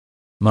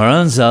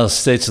Maran Zal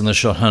states in the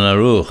Shulchan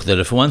Aruch that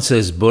if one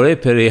says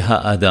Borei Peri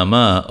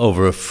Ha'adama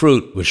over a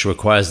fruit which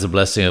requires the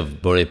blessing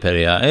of Borei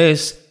Peri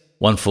Ha'es,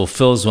 one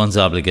fulfills one's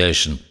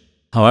obligation.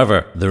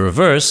 However, the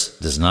reverse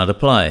does not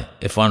apply.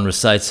 If one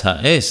recites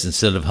Ha'es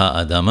instead of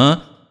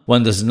Ha'adama,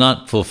 one does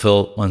not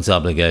fulfill one's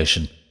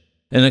obligation.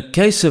 In a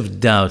case of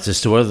doubt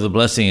as to whether the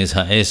blessing is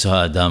Ha'es or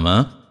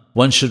Ha'adama,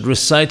 one should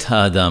recite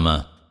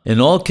Ha'adama.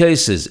 In all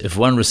cases, if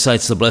one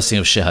recites the blessing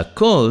of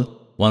Shehakol,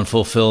 one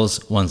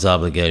fulfills one's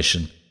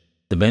obligation.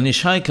 The Ben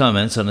Ish Hai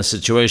comments on a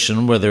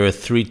situation where there are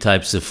 3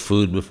 types of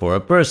food before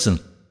a person.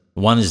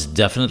 One is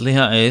definitely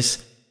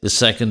Ha'es, the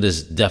second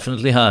is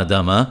definitely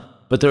Ha'adama,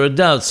 but there are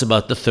doubts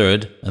about the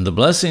third, and the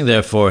blessing,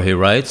 therefore, he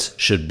writes,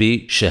 should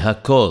be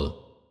Shehakol.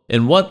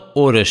 In what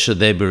order should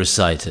they be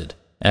recited?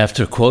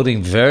 After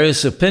quoting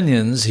various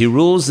opinions, he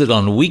rules that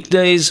on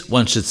weekdays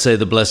one should say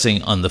the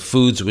blessing on the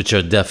foods which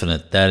are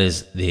definite, that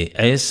is, the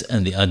Es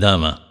and the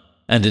Adama,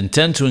 and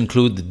intend to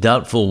include the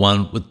doubtful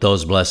one with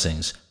those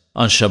blessings.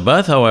 On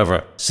Shabbat,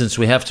 however, since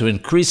we have to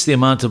increase the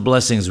amount of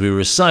blessings we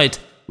recite,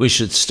 we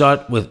should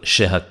start with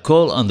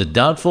Shehakol on the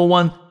doubtful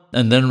one,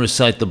 and then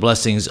recite the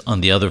blessings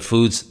on the other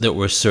foods that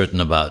we're certain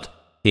about.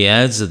 He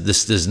adds that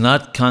this does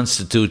not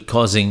constitute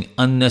causing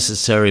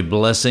unnecessary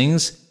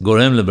blessings,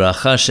 gorem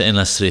lebracha she'en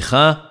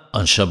asricha,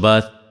 on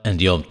Shabbat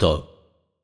and Yom Tov.